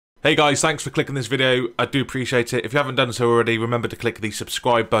Hey guys, thanks for clicking this video. I do appreciate it. If you haven't done so already, remember to click the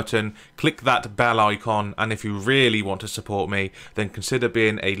subscribe button, click that bell icon, and if you really want to support me, then consider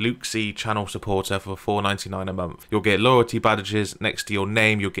being a LukeC channel supporter for $4.99 a month. You'll get loyalty badges next to your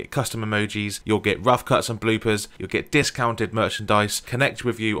name, you'll get custom emojis, you'll get rough cuts and bloopers, you'll get discounted merchandise, connect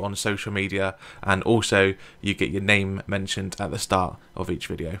with you on social media, and also you get your name mentioned at the start of each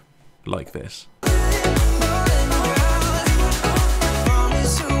video, like this.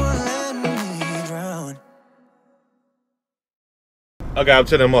 Okay, I'm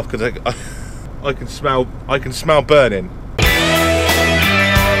turning them off because I can smell burning.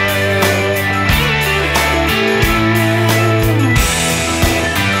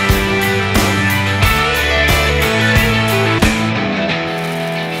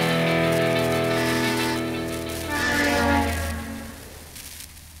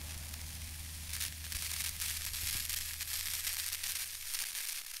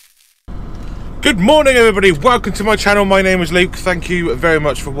 Good morning everybody, welcome to my channel. My name is Luke. Thank you very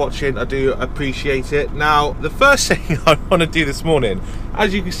much for watching. I do appreciate it. Now, the first thing I want to do this morning,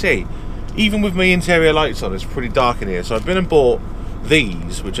 as you can see, even with my interior lights on, it's pretty dark in here. So I've been and bought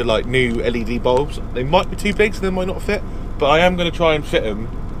these, which are like new LED bulbs. They might be too big, so they might not fit, but I am going to try and fit them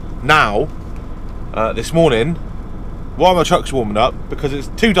now, this morning, while my truck's warming up, because it's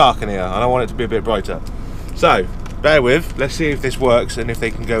too dark in here and I want it to be a bit brighter. So, bear with, let's see if this works and if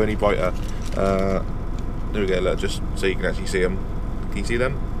they can go any brighter. There we go, look, just so you can actually see them. Can you see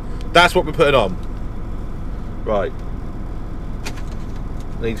them? That's what we're putting on. Right.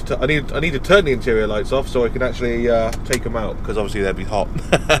 I need to turn the interior lights off so I can actually take them out, because obviously they'll be hot.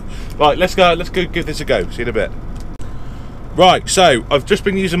 Right, let's go give this a go. See you in a bit. Right, so I've just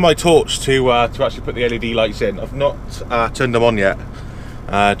been using my torch to actually put the LED lights in. I've not turned them on yet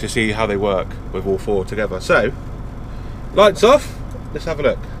to see how they work with all four together. So, lights off. Let's have a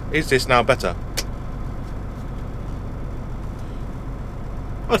look. Is this now better?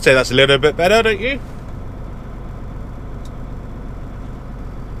 I'd say that's a little bit better, don't you?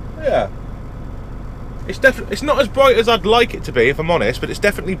 Yeah. It's not as bright as I'd like it to be, if I'm honest, but it's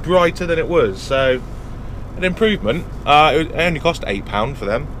definitely brighter than it was. So, an improvement. It only cost £8 for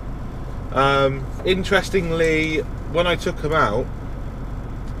them. Interestingly, when I took them out,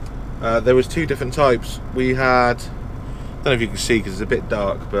 there was two different types. We had, I don't know if you can see because it's a bit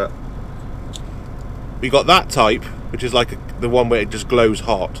dark, but we got that type, which is like the one where it just glows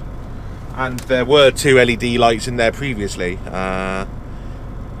hot, and there were two LED lights in there previously,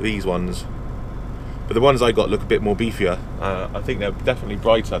 these ones, but the ones I got look a bit more beefier. I think they're definitely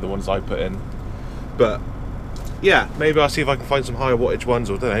brighter, the ones I put in, but yeah, maybe I'll see if I can find some higher wattage ones,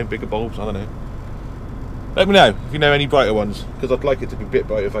 or I don't know, bigger bulbs, I don't know. Let me know if you know any brighter ones, because I'd like it to be a bit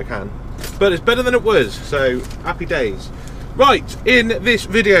brighter if I can, but it's better than it was, so happy days. Right, in this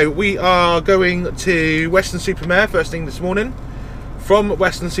video we are going to Weston-super-Mare first thing this morning. From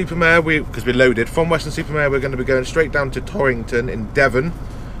Weston-super-Mare, because we're loaded, from Weston-super-Mare we're going to be going straight down to Torrington in Devon,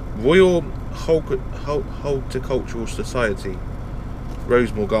 Royal Horticultural Society,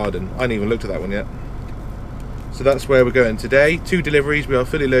 Rosemore Garden. I haven't even looked at that one yet. So that's where we're going today. 2 deliveries, we are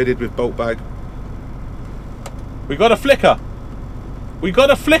fully loaded with bulk bag. We got a flicker! We got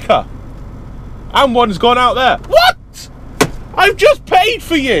a flicker! And one's gone out there. What?! I've just paid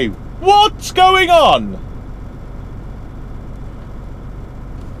for you! What's going on?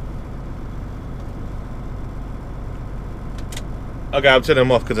 Okay, I'm turning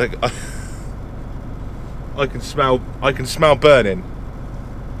them off because I can smell burning.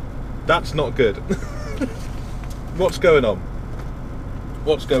 That's not good. What's going on?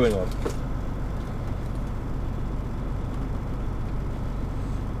 What's going on?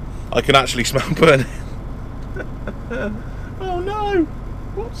 I can actually smell burning. Oh no!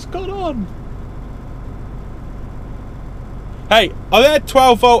 What's gone on? Hey, are there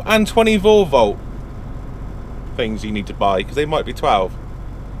 12 volt and 24 volt things you need to buy? Because they might be 12.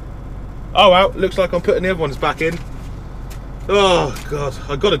 Oh well, looks like I'm putting the other ones back in. Oh god,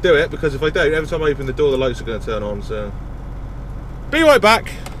 I've got to do it, because if I don't, every time I open the door the lights are going to turn on, so... Be right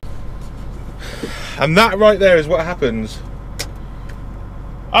back. And that right there is what happens.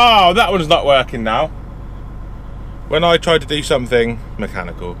 Oh, that one's not working now. When I try to do something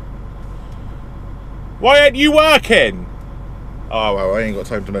mechanical. Why ain't you working? Oh well, I ain't got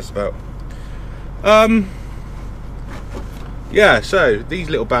time to mess about. Yeah, so these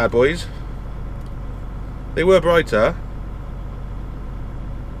little bad boys, they were brighter,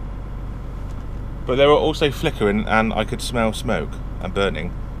 but they were also flickering and I could smell smoke and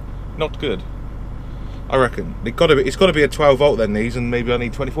burning. Not good. I reckon it's got to be a 12 volt then, these, and maybe I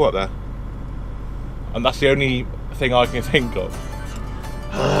need 24 up there, and that's the only thing I can think of.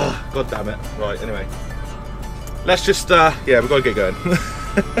 God damn it. Right, anyway. Let's just, yeah, we've got to get going.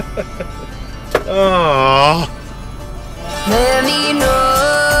 Oh. Let me know,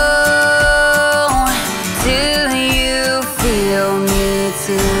 do you feel me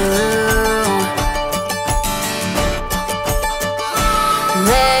too?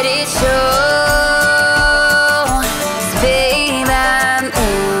 Let it show, 'cause babe, I'm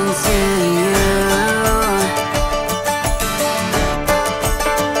into you.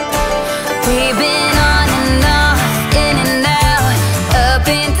 We've been on and off, in and out, up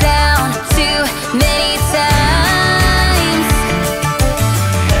and down, too many times.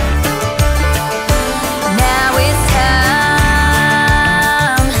 Now it's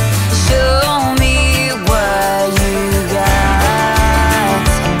time, show me what you got.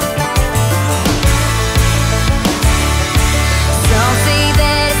 Some say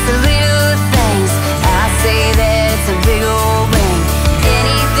that it's the little things, I say that it's a big old ring.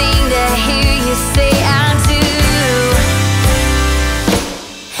 Anything to hear you say I do.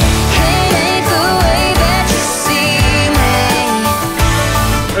 It ain't the way that you see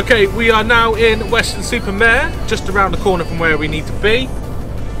me. Okay, we are now in Weston-super-Mare, just around the corner from where we need to be.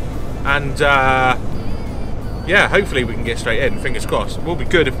 And, yeah, hopefully we can get straight in, fingers crossed. It will be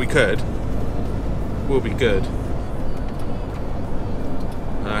good if we could. Will be good.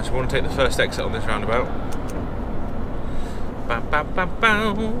 So we want to take the first exit on this roundabout. Bam, bam, bam,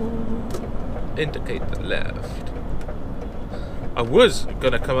 bam. Indicate the left. I was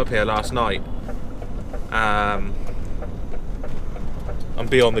going to come up here last night and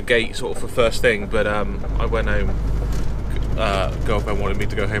be on the gate sort of for first thing, but I went home. Girlfriend wanted me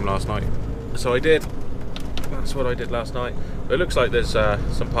to go home last night, so I did. That's what I did last night. It looks like there's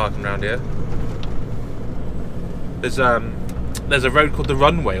some parking around here. There's a road called the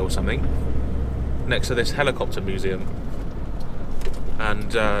Runway or something next to this helicopter museum,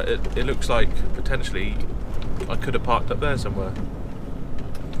 and it looks like potentially I could have parked up there somewhere.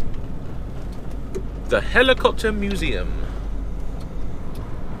 The helicopter museum.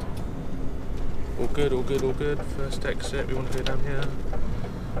 All good, all good, all good. First exit, we want to go down here.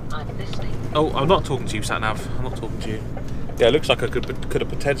 I'm listening. Oh, I'm not talking to you, Sat-Nav. I'm not talking to you. Yeah, it looks like I could have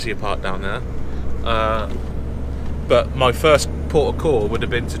potentially parked down there. But my first port of call would have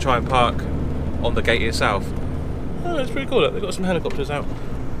been to try and park on the gate itself. Oh, that's pretty cool. Look, they've got some helicopters out.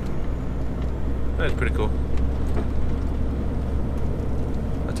 That's pretty cool.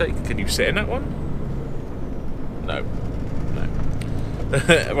 Can you sit in that one? No.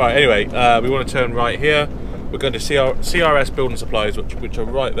 Right, anyway, we want to turn right here. We're going to CRS Building Supplies, which are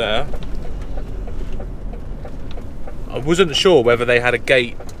right there. I wasn't sure whether they had a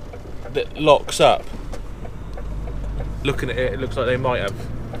gate that locks up. Looking at it, it looks like they might have.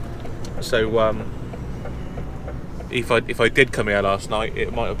 So, if I did come here last night,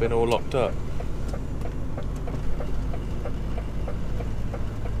 it might have been all locked up.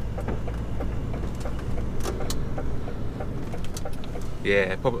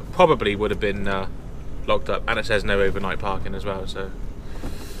 Yeah, probably would have been locked up, and it says no overnight parking as well. So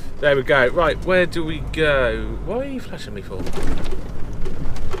there we go. Right, where do we go? What are you flashing me for?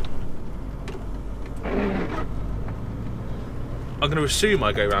 I'm going to assume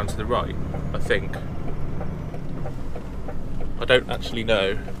I go round to the right. I think. I don't actually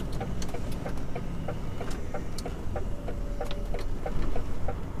know.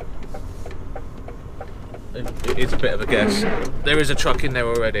 It is a bit of a guess. There is a truck in there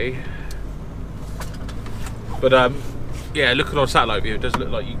already. But yeah, looking on satellite view, it does look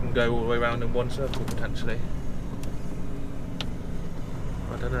like you can go all the way around in one circle potentially.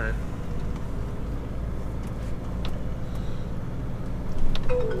 I don't know.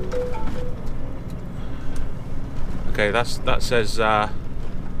 Okay, that says okay,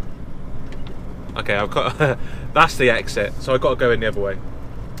 I've got that's the exit, so I've got to go in the other way.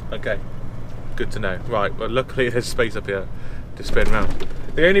 Okay. Good to know. Right, well luckily there's space up here to spin around.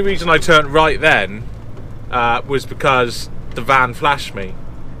 The only reason I turned right then was because the van flashed me,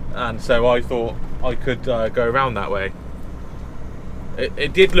 and so I thought I could go around that way.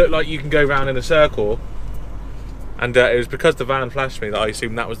 It did look like you can go round in a circle, and it was because the van flashed me that I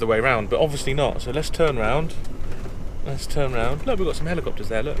assumed that was the way round, but obviously not. So let's turn round. Let's turn round. Look, we've got some helicopters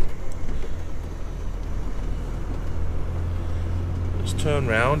there, look. Let's turn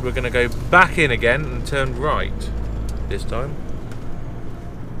round. We're going to go back in again and turn right this time.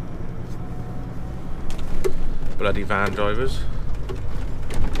 Bloody van drivers.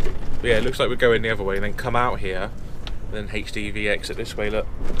 But yeah, it looks like we're going the other way and then come out here and then HGV exit this way, look.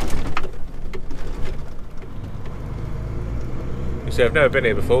 You see, I've never been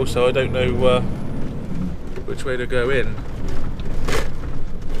here before, so I don't know which way to go in.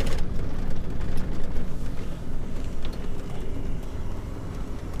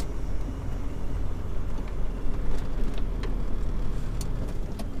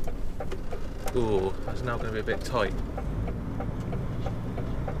 Ooh, that's now going to be a bit tight.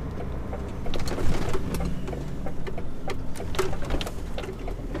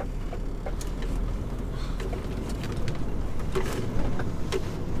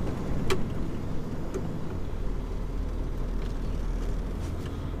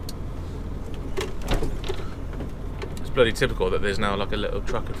 It's bloody typical that there's now like a little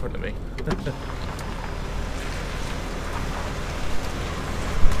truck in front of me.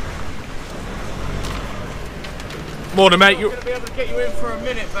 Morning, mate. I'm going to be able to get you in for a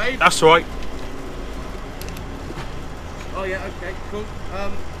minute, babe. That's right. Oh yeah, okay, cool.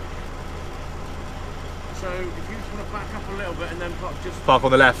 So if you just want to back up a little bit and then Park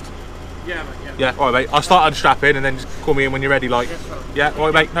on the left. Yeah, mate, yeah. Yeah, alright, mate. I'll start unstrapping and then just call me in when you're ready, like. Yes, sir. Yeah,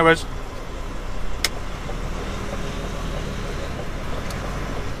 alright, mate. No worries.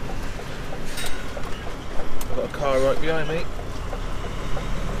 I've got a car right behind me.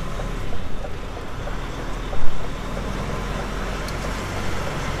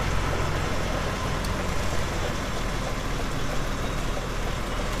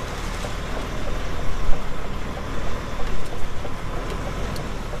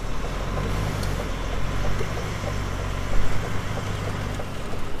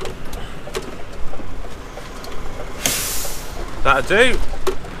 That'll do.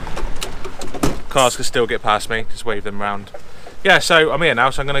 Cars can still get past me, just wave them round. Yeah, so I'm here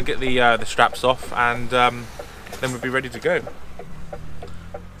now, so I'm going to get the straps off and then we'll be ready to go.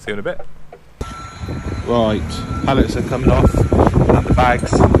 See you in a bit. Right, pallets are coming off and the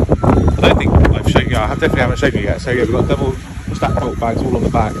bags. I don't think I've shown you, I definitely haven't shown you yet. So yeah, we've got double stack bulk bags all on the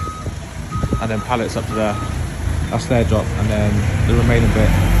back and then pallets up to there. That's their drop, and then the remaining bit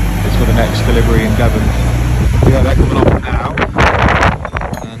is for the next delivery in Devon. Yeah, they're coming off now,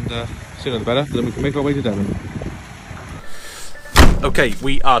 and sooner the better, then we can make our way to Devon. Okay,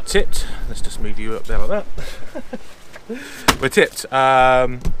 we are tipped. Let's just move you up there like that. We're tipped.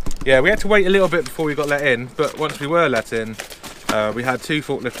 Yeah, we had to wait a little bit before we got let in, but once we were let in, we had 2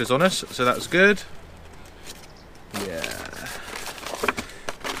 forklifters on us, so that was good. Yeah.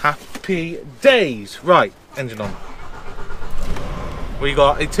 Happy days. Right, engine on. We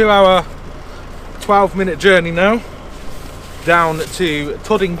got a 2-hour, 12-minute journey now down to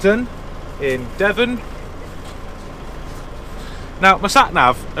Toddington in Devon. Now, my sat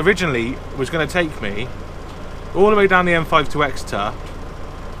nav originally was going to take me all the way down the M5 to Exeter,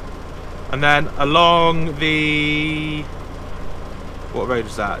 and then along the, what road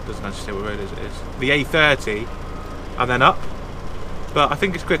is that? It doesn't actually say what road it is. The A30, and then up. But I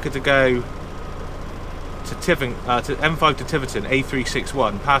think it's quicker to go to M5 to Tiverton,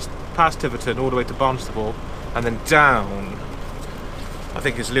 A361, past Tiverton all the way to Barnstaple, and then down. I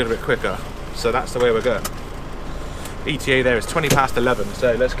think it's a little bit quicker, so that's the way we're going. ETA there is 20 past 11,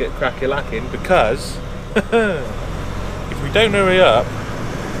 so let's get cracky-lacking, because if we don't hurry up,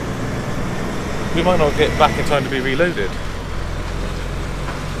 we might not get back in time to be reloaded.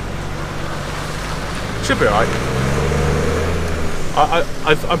 Should be alright.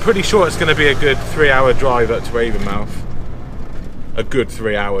 I'm pretty sure it's going to be a good 3-hour drive up to Avonmouth. A good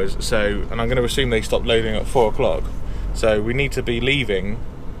 3 hours. So, and I'm going to assume they stop loading at 4 o'clock. So we need to be leaving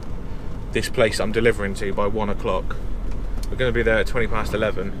this place I'm delivering to by 1 o'clock. We're going to be there at 20 past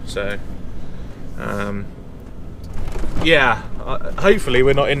 11. So, yeah. Hopefully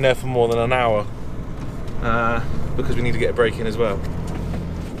we're not in there for more than an hour, because we need to get a break in as well.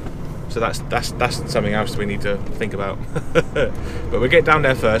 So that's something else we need to think about. But we'll get down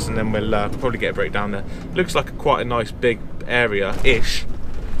there first, and then we'll probably get a break down there. Looks like quite a nice big area-ish.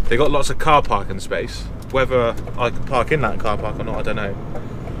 They got lots of car parking space. Whether I can park in that car park or not, I don't know.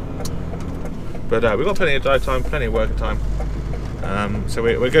 But we've got plenty of drive time, plenty of working time. So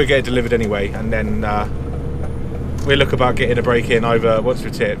we're going to get it delivered anyway, and then we'll look about getting a break in either once we're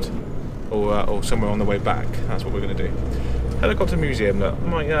tipped or somewhere on the way back. That's what we're going to do. Helicopter museum, look. I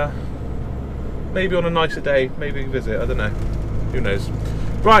might maybe on a nicer day, maybe visit, I don't know. Who knows?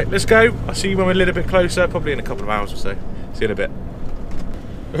 Right, let's go. I'll see you when we're a little bit closer, probably in a couple of hours or so. See you in a bit.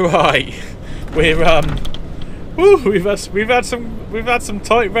 Right. We're we've had some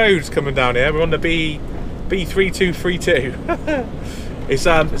tight roads coming down here. We're on the B3232. It's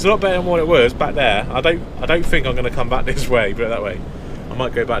a lot better than what it was back there. I don't think I'm gonna come back this way, put it that way. I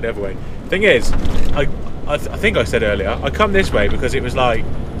might go back the other way. Thing is, I think I said earlier, I come this way because it was like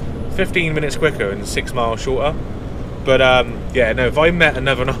 15 minutes quicker and 6 miles shorter. But yeah, no, if I met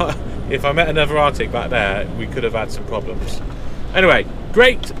another Arctic back there, we could have had some problems. Anyway,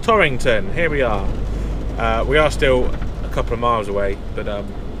 Great Torrington, here we are. We are still a couple of miles away, but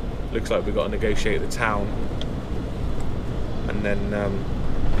looks like we've got to negotiate the town. And then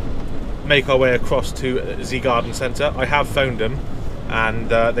make our way across to Z Garden Centre. I have phoned them, and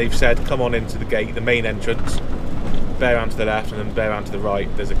they've said come on into the gate, the main entrance, bear around to the left and then bear around to the right.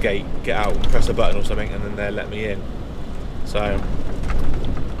 There's a gate, get out and press a button or something, and then they'll let me in. So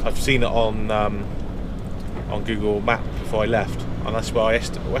I've seen it on Google Maps before I left, and that's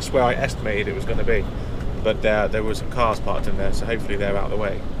where I estimated it was going to be. But there were some cars parked in there, so hopefully they're out of the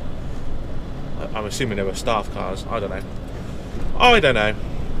way. I'm assuming they were staff cars. I don't know. I don't know.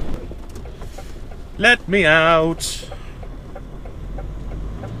 Let me out.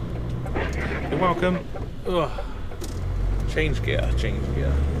 You're welcome. Ugh. Change gear, change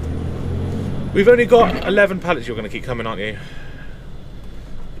gear. We've only got 11 pallets. You're going to keep coming, aren't you?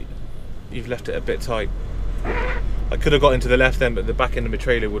 You've left it a bit tight. I could have got into the left then, but the back end of my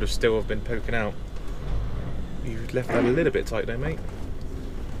trailer would have still been poking out. You've left that a little bit tight though, mate.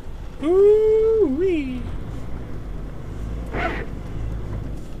 Ooh-wee.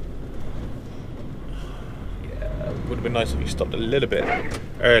 Yeah, would have been nice if you stopped a little bit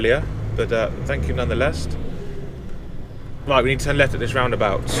earlier, but thank you nonetheless. Right, we need to turn left at this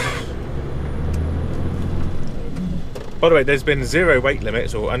roundabout. By the way, there's been 0 weight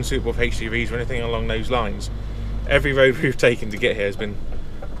limits or unsuitable for HGVs or anything along those lines. Every road we've taken to get here has been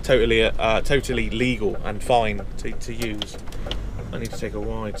totally legal and fine to use. I need to take a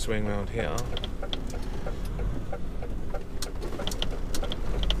wide swing round here.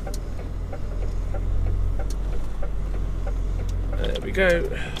 There we go.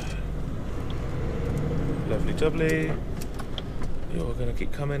 Lovely jubbly. You're going to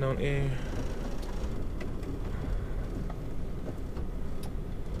keep coming, aren't you?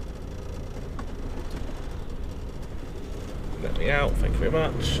 Let me out, thank you very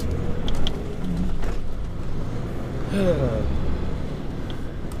much.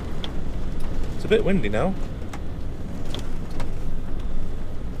 It's a bit windy now.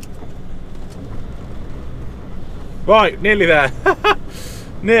 Right, nearly there.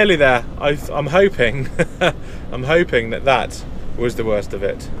 Nearly there. I'm hoping I'm hoping that was the worst of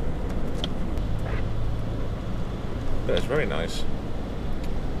it. That's very nice.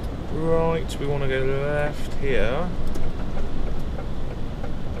 Right, we want to go left here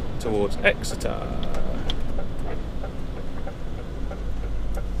towards Exeter.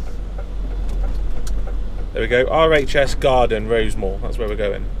 There we go, RHS Garden, Rosemore, that's where we're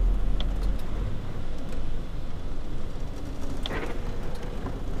going.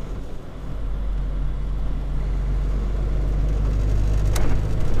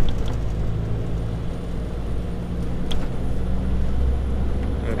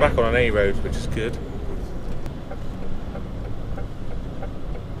 And we're back on an A road, which is good.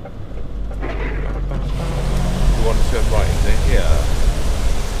 We want to turn right into here.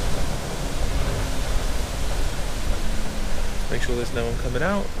 Make sure there's no one coming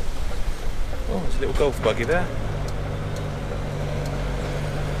out. Oh, there's a little golf buggy there.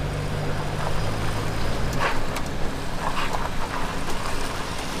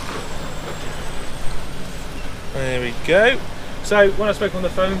 There we go. So when I spoke on the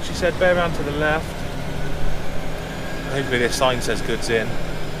phone, she said bear around to the left. Hopefully this sign says goods in.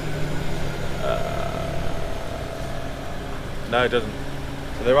 No, it doesn't.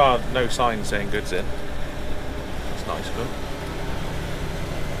 So there are no signs saying goods in. That's nice of them.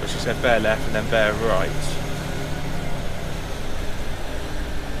 But she said bear left and then bear right.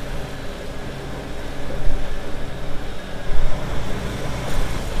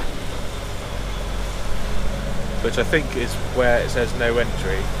 Which I think is where it says no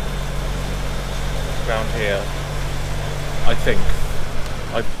entry. Round here. I think.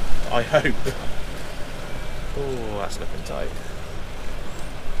 I hope. Oh, that's looking tight.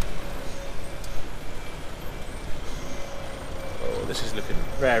 Oh, this is looking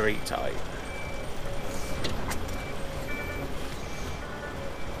very tight.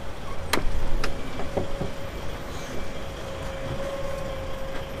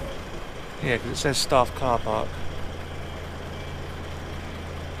 Yeah, because it says staff car park.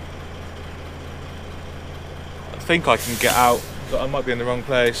 I think I can get out, but I might be in the wrong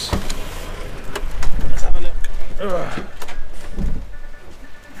place. Let's have a look. Ugh.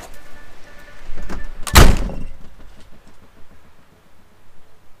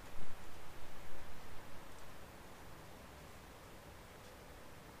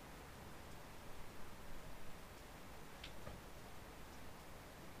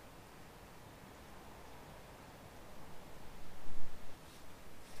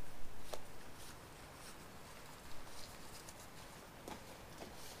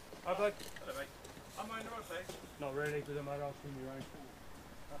 Hello, mate. Am I in the right place? Not really, because I'm asking you around.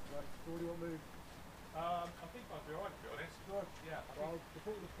 That's right. So what do you want to move? I think I'll be alright, to be honest. Sure. Yeah. Well, the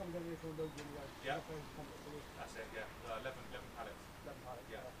forklift comes in here from those anyway. Yeah. That's That's it, yeah. 11 pallets. 11 pallets.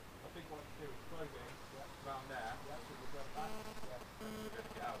 Yeah. I think what I can do is close in around there. Yeah, so we'll grab that. Yeah. And we'll get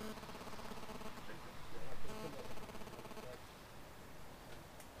it out.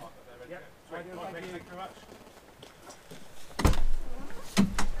 Yeah. Right, thank you very much.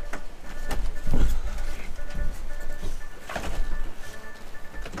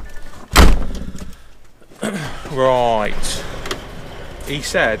 Right. He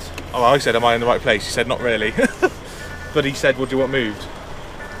said, oh, I said, am I in the right place? He said, not really. But he said, well, do you want moved?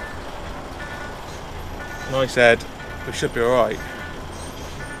 And I said, we should be alright.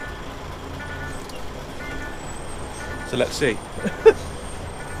 So let's see.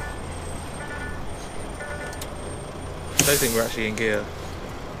 I don't think we're actually in gear.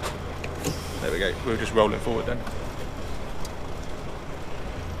 There we go. We'll just roll it forward then.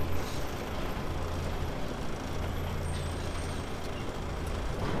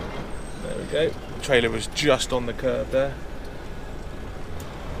 There we go. The trailer was just on the curb there.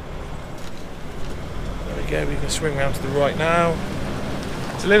 There we go. We can swing round to the right now.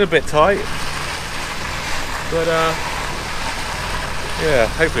 It's a little bit tight, but yeah,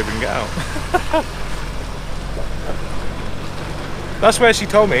 hopefully we can get out. That's where she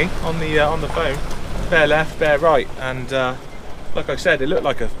told me on the phone. Bear left, bear right, and like I said, it looked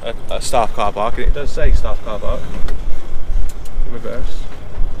like a staff car park, and it does say staff car park. Reverse.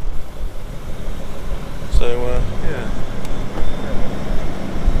 So yeah.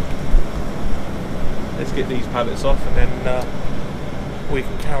 Let's get these pallets off, and then we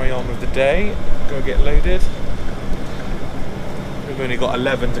can carry on with the day. Go get loaded. We've only got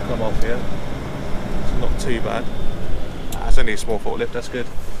 11 to come off here. It's not too bad. It's only a small forklift, that's good.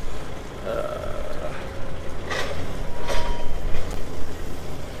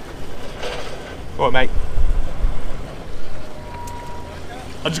 Alright, mate.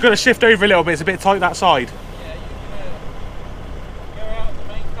 I'm just going to shift over a little bit, it's a bit tight that side. Yeah, you can go out the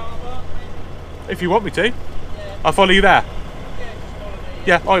main car park, maybe? If you want me to. Yeah. I'll follow you there. Yeah, just follow me.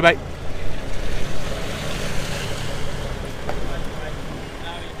 Yeah, alright, mate.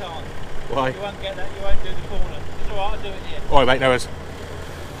 No, you can't. Why? You won't get that, you won't do the corner. It's alright, I'll do it here. Alright, mate, no worries.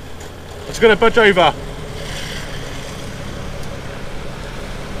 I'm just going to budge over.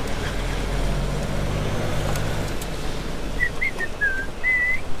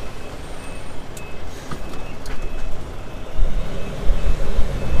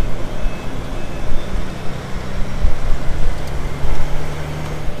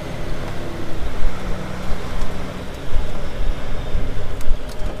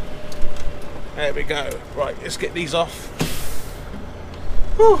 There we go. Right, let's get these off.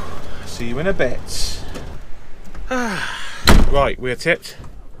 Whew. See you in a bit. Right, we're tipped.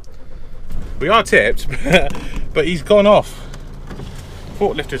 We are tipped, but he's gone off.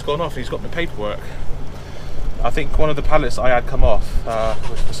 Forklifter's gone off and he's got my paperwork. I think one of the pallets I had come off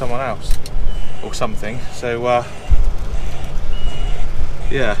was for someone else or something. So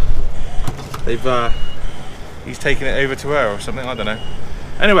yeah, he's taken it over to her or something. I don't know.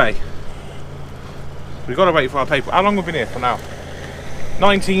 Anyway. We've got to wait for our paper. How long have we been here for now?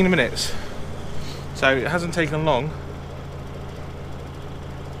 19 minutes. So it hasn't taken long.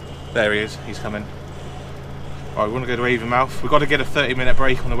 There he is, he's coming. Alright, we want to go to Avonmouth. We've got to get a 30-minute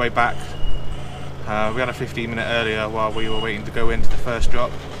break on the way back. We had a 15-minute earlier while we were waiting to go into the first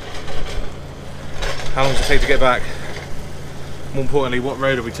drop. How long does it take to get back? More importantly, what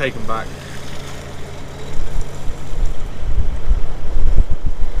road are we taking back?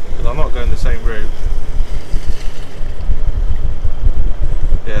 Because I'm not going the same route.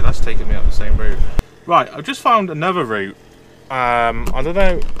 Yeah, that's taking me up the same route. Right, I've just found another route. I don't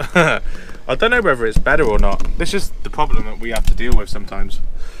know. I don't know whether it's better or not. This is the problem that we have to deal with sometimes.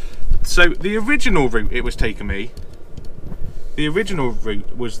 So the original route it was taking me, the original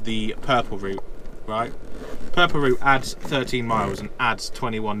route was the purple route, right? Purple route adds 13 miles and adds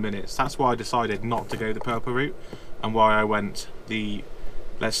 21 minutes. That's why I decided not to go the purple route, and why I went the,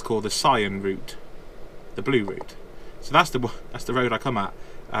 let's call the cyan route, the blue route. So that's the road I come at,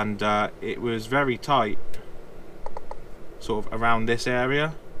 and it was very tight, sort of around this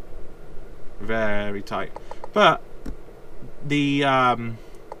area, very tight. But the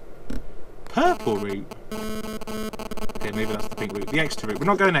purple route, okay, maybe that's the pink route, the extra route. We're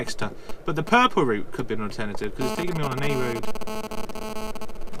not going extra, but the purple route could be an alternative because it's taking me on an A road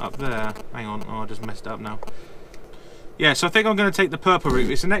up there. Hang on, oh, I just messed up now. Yeah, so I think I'm going to take the purple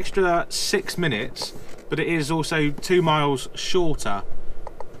route. It's an extra 6 minutes, but it is also 2 miles shorter.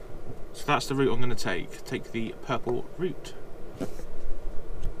 So that's the route I'm going to take. Take the purple route.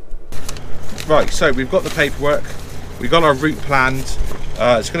 Right, so we've got the paperwork, we've got our route planned.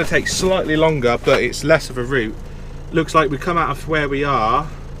 It's going to take slightly longer, but it's less of a route. Looks like we come out of where we are.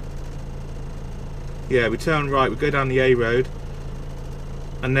 Yeah, we turn right, we go down the A road,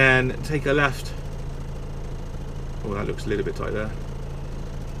 and then take a left. Oh, that looks a little bit tight there.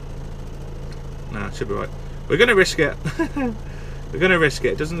 Nah, it should be right. We're going to risk it. We're going to risk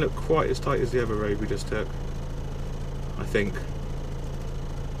it. It doesn't look quite as tight as the other road we just took, I think.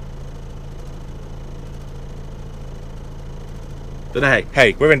 But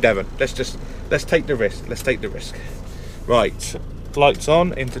hey, we're in Devon. Let's take the risk. Let's take the risk. Right, lights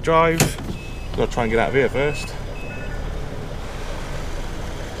on, into drive. Got to try and get out of here first.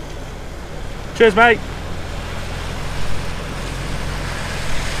 Cheers, mate.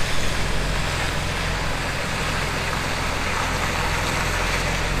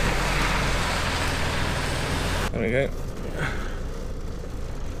 There we go.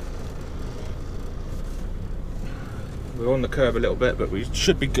 We're on the curb a little bit, but we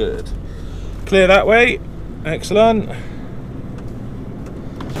should be good. Clear that way. Excellent.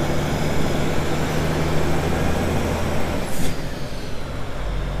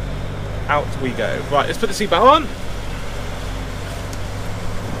 Out we go. Right, let's put the seatbelt on.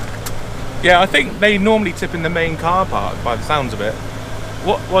 Yeah, I think they normally tip in the main car park by the sounds of it.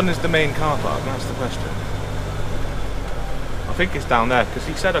 What one is the main car park? That's the question. I think it's down there, because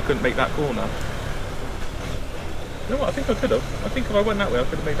he said I couldn't make that corner. You know what, I think I could have. I think if I went that way I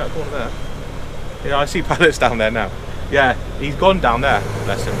could have made that corner there. Yeah, I see pallets down there now. Yeah, he's gone down there.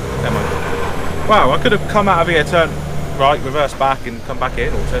 Bless him. Never mind. Wow, I could have come out of here, turned right, reverse back and come back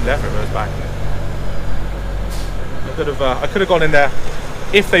in, or turn left, reverse back. I could have gone in there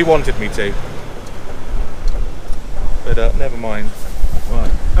if they wanted me to. But never mind.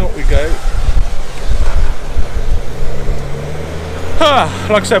 Right, out we go.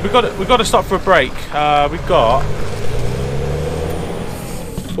 Like I said, we've got to stop for a break. We've got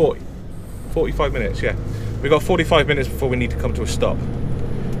 45 minutes, yeah. We've got 45 minutes before we need to come to a stop.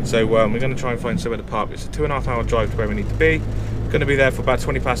 So we're going to try and find somewhere to park. It's a 2.5 hour drive to where we need to be. Going to be there for about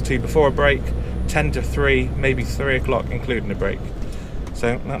 2:20 before a break, 10 to 3, maybe 3 o'clock including a break.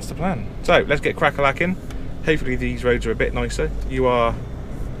 So that's the plan. So let's get crack-a-lacking. Hopefully these roads are a bit nicer. You are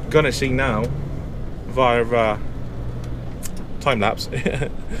going to see now via time-lapse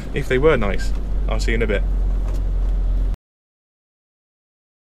if they were nice. I'll see you in a bit.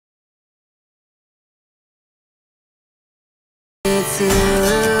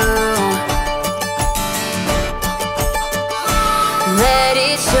 Let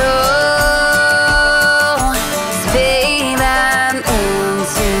it show, babe, I'm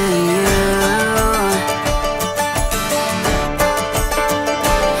into you.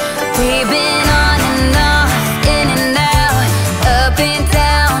 We've been on and off, in and out, up and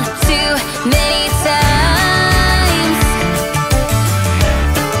down, too many times.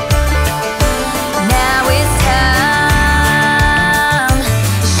 Now it's time,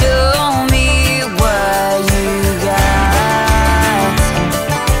 show me what you got.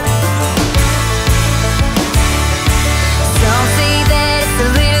 Some say that it's the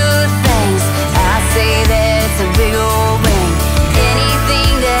little things, I say that it's a big old ring.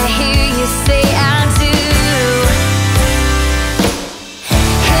 Anything to hear you say I do.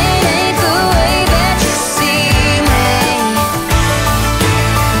 It ain't the way that you see me,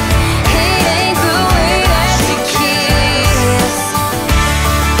 it ain't the way that you kiss,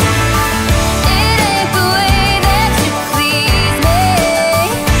 it ain't the way that you please me.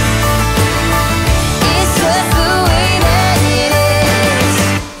 It's just the way that it is,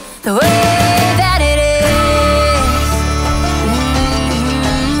 the way that it is.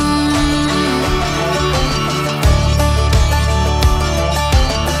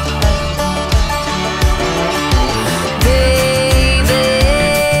 Baby.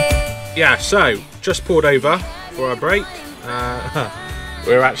 Yeah, so just pulled over for our break.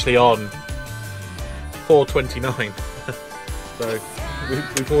 We're actually on 4:29. So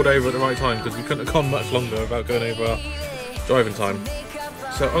we pulled over at the right time because we couldn't have gone much longer without going over our driving time.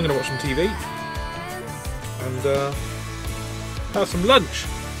 So I'm going to watch some TV and have some lunch,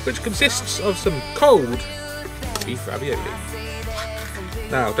 which consists of some cold beef ravioli.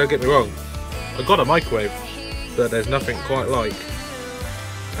 Now, don't get me wrong, I've got a microwave, but there's nothing quite like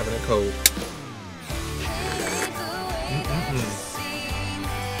having it cold.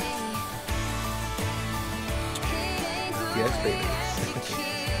 Yes, baby.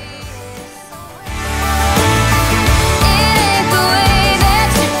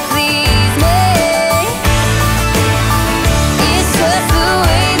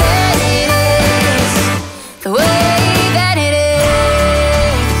 The way that it is.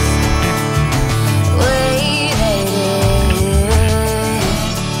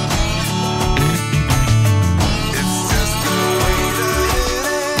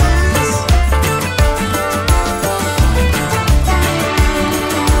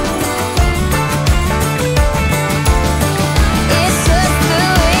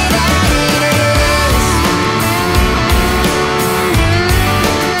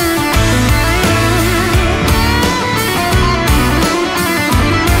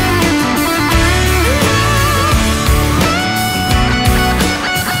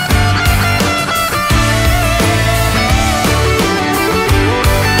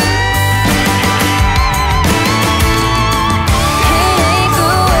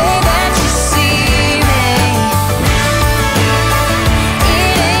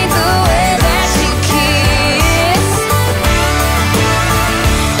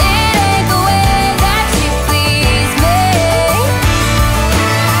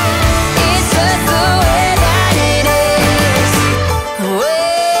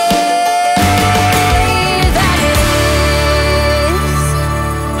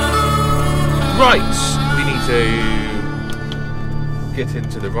 Right, we need to get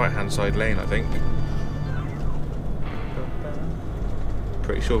into the right-hand side lane, I think.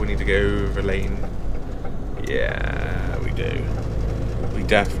 Pretty sure we need to go over lane. Yeah, we do. We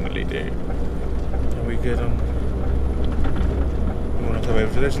definitely do. Are we good on? You want to come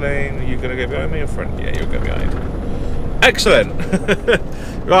over to this lane? Are you going to go behind me or front? Yeah, you'll go behind. Excellent!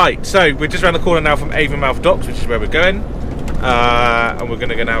 Right, so we're just around the corner now from Avonmouth Docks, which is where we're going. And we're going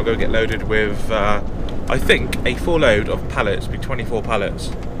to now go get loaded with, I think, a full load of pallets, be 24 pallets,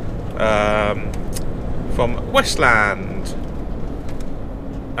 from Westland.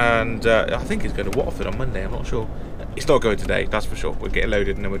 And I think it's going to Watford on Monday, I'm not sure. It's not going today, that's for sure. We're getting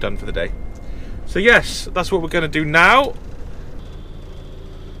loaded and then we're done for the day. So yes, that's what we're going to do now.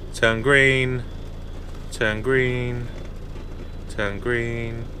 Turn green, turn green, turn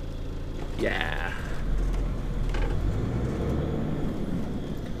green. Yeah.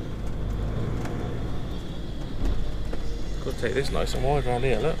 Got to take this nice and wide around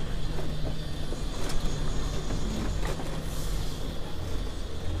here, look.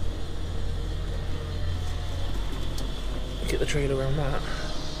 Get the trailer around that.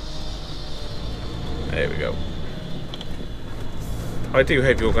 There we go. I do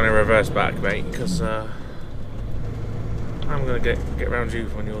hope you're going to reverse back, mate, because I'm going to get around you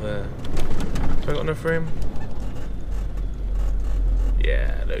when you're there. Have I got enough room?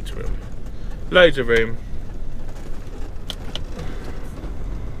 Yeah, loads of room. Loads of room.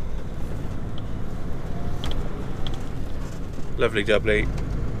 Lovely doubly.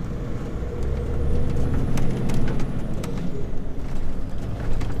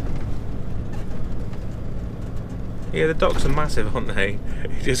 Yeah, the docks are massive, aren't they?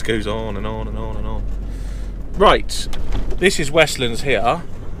 It just goes on and on and on and on. Right, this is Westlands here.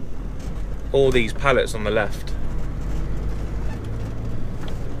 All these pallets on the left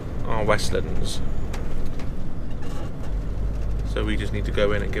are Westlands. So we just need to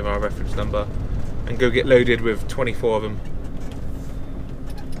go in and give our reference number and go get loaded with 24 of them.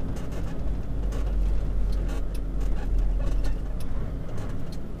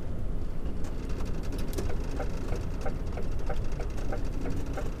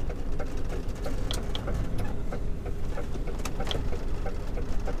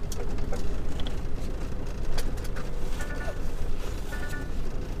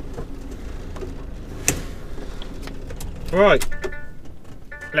 Right,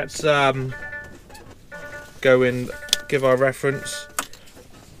 let's go in, give our reference,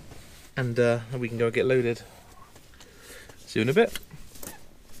 and we can go get loaded. See you in a bit.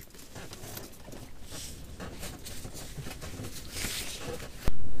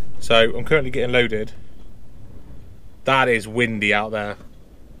 So I'm currently getting loaded. That is windy out there.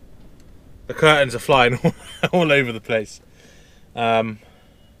 The curtains are flying all over the place.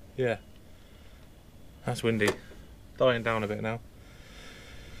 Yeah, that's windy. Dying down a bit now.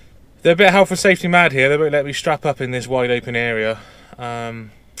 They're a bit health and safety mad here. They won't let me strap up in this wide open area.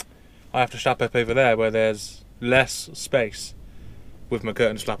 I have to strap up over there where there's less space with my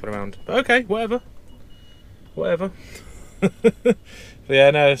curtains flapping around. But okay, whatever. Whatever. But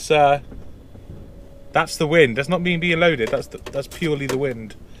yeah, no, it's that's the wind. That's not me being loaded. That's purely the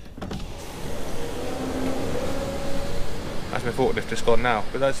wind. That's my forklift just gone now,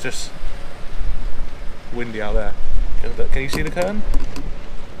 but that's just windy out there. Can you see the curtain?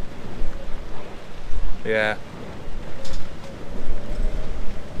 Yeah.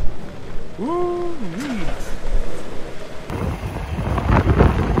 Woo!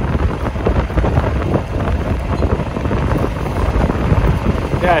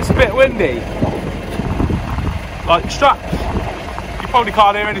 Yeah, it's a bit windy. Like straps. You probably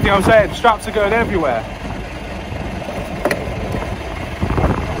can't hear anything I'm saying. Straps are going everywhere.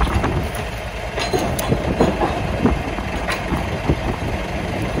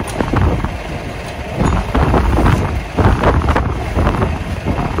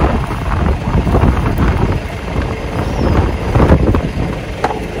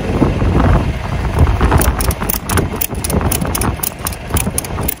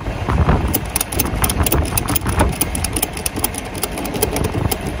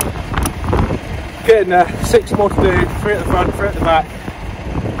 Getting 6 more to do, 3 at the front, 3 at the back.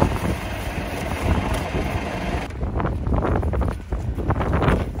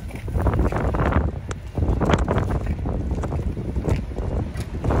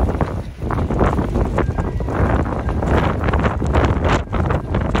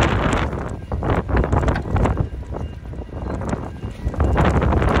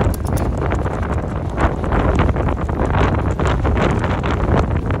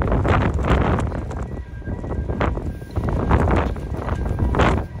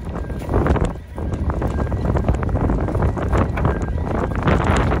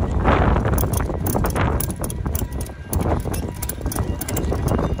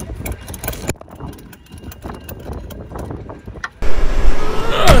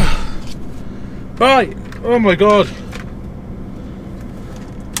 Right, oh my god.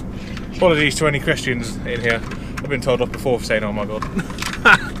 Apologies to any Christians in here. I've been told off before for saying oh my god.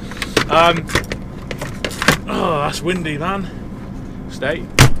 Oh, that's windy, man. Stay.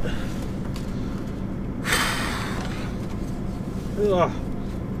 Ugh.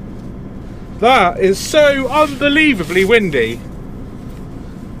 That is so unbelievably windy.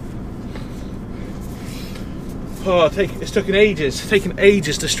 Oh, it's taken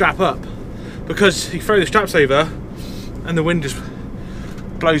ages to strap up, because you throw the straps over and the wind just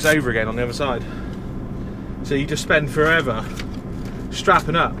blows over again on the other side. So you just spend forever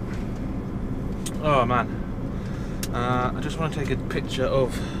strapping up. Oh man. I just want to take a picture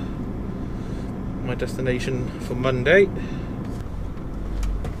of my destination for Monday.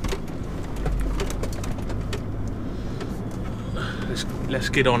 Let's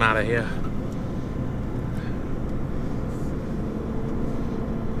get on out of here.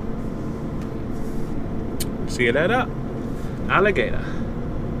 See you later, alligator.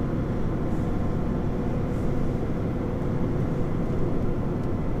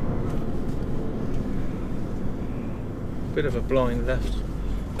 Bit of a blind left,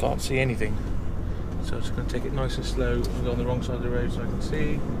 can't see anything, so I'm just going to take it nice and slow and go on the wrong side of the road so I can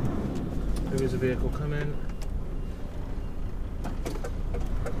see. There is a vehicle coming.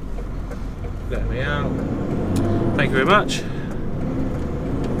 Let me out. Thank you very much.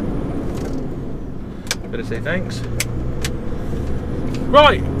 Better say thanks.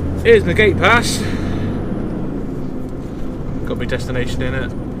 Right, here's the gate pass. Got my destination in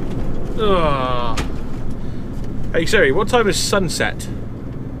it. Oh. Hey Siri, what time is sunset?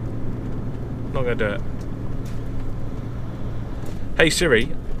 Not gonna do it. Hey Siri,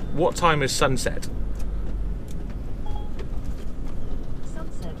 what time is sunset?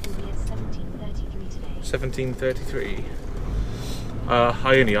 Sunset will be at 17:33 today. 17:33.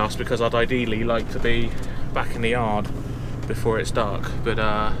 I only asked because I'd ideally like to be back in the yard before it's dark, but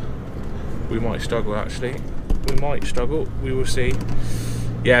we might struggle actually. We might struggle, we will see.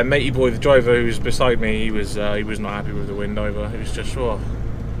 Yeah, matey boy, the driver who was beside me, he was not happy with the wind either. It was just, oh,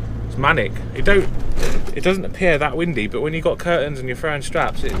 it's manic. It doesn't appear that windy, but when you've got curtains and you're throwing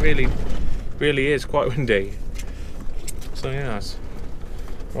straps, it really is quite windy. So yes.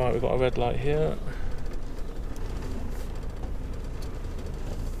 Right, we've got a red light here.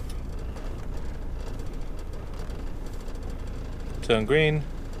 Turn green.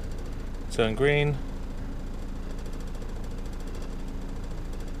 Turn green.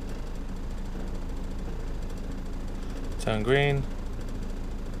 Turn green.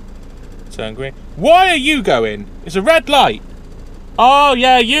 Turn green. Why are you going? It's a red light. Oh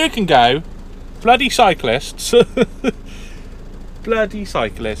yeah, you can go. Bloody cyclists. Bloody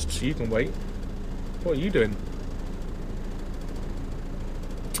cyclists. You can wait. What are you doing?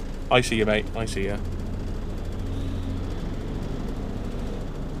 I see you, mate. I see you.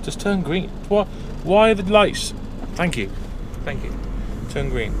 Just turn green. What? Why are the lights? Thank you. Thank you. Turn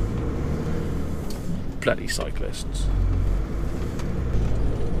green. Bloody cyclists.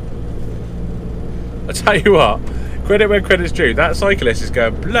 I tell you what, credit where credit's due, that cyclist is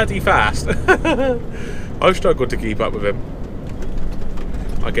going bloody fast. I've struggled to keep up with him.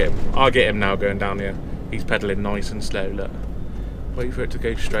 I'll get him now going down here. He's pedalling nice and slow, look. Wait for it to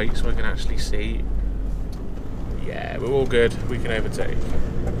go straight so I can actually see. Yeah, we're all good, we can overtake.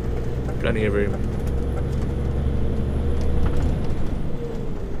 Plenty of room.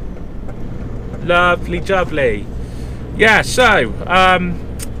 Lovely jubbly. Yeah, so,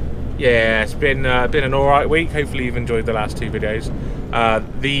 yeah, it's been an alright week. Hopefully you've enjoyed the last two videos.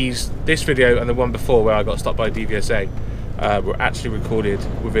 This video and the one before where I got stopped by DVSA were actually recorded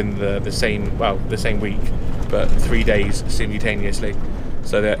within the same week, but 3 days simultaneously.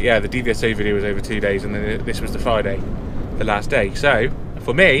 So that, yeah, the DVSA video was over 2 days, and then this was the Friday, the last day. So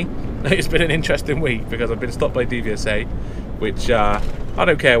for me, it's been an interesting week because I've been stopped by DVSA, which I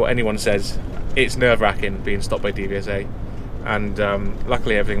don't care what anyone says. It's nerve-wracking being stopped by DVSA, and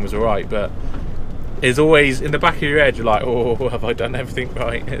luckily everything was alright, but it's always in the back of your head, you're like, oh, have I done everything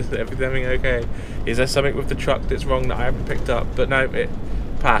right? Is everything okay? Is there something with the truck that's wrong that I haven't picked up? But no, it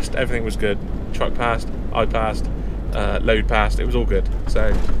passed, everything was good. Truck passed, I passed, load passed, it was all good.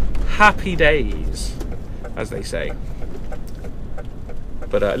 So, happy days, as they say.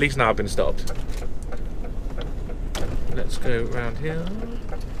 But at least now I've been stopped. Let's go around here.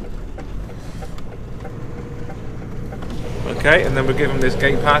 Okay, and then we'll give them this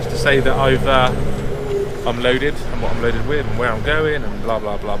gate pass to say that I'm loaded and what I'm loaded with and where I'm going and blah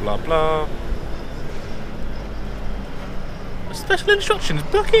blah blah blah blah. Special instructions,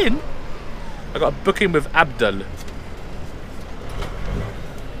 book in. I got a booking with Abdul.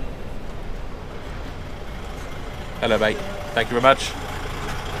 Hello, mate. Thank you very much.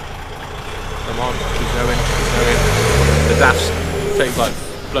 Come on, keep going, keep going. The dash takes like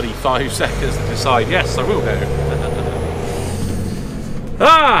bloody 5 seconds to decide. Yes, I will go.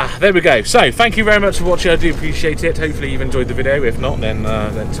 There we go. So, thank you very much for watching. I do appreciate it. Hopefully you've enjoyed the video. If not, then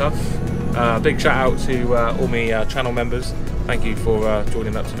tough. Big shout out to all my channel members. Thank you for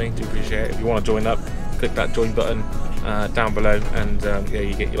joining up to me. Do appreciate it. If you want to join up, click that join button down below, and yeah,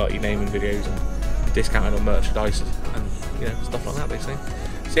 you get your name in videos and discounted on merchandise and stuff like that, basically.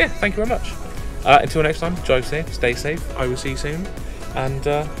 So yeah, thank you very much. Until next time, drive safe, stay safe. I will see you soon, and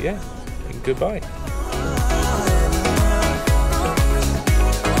yeah, goodbye.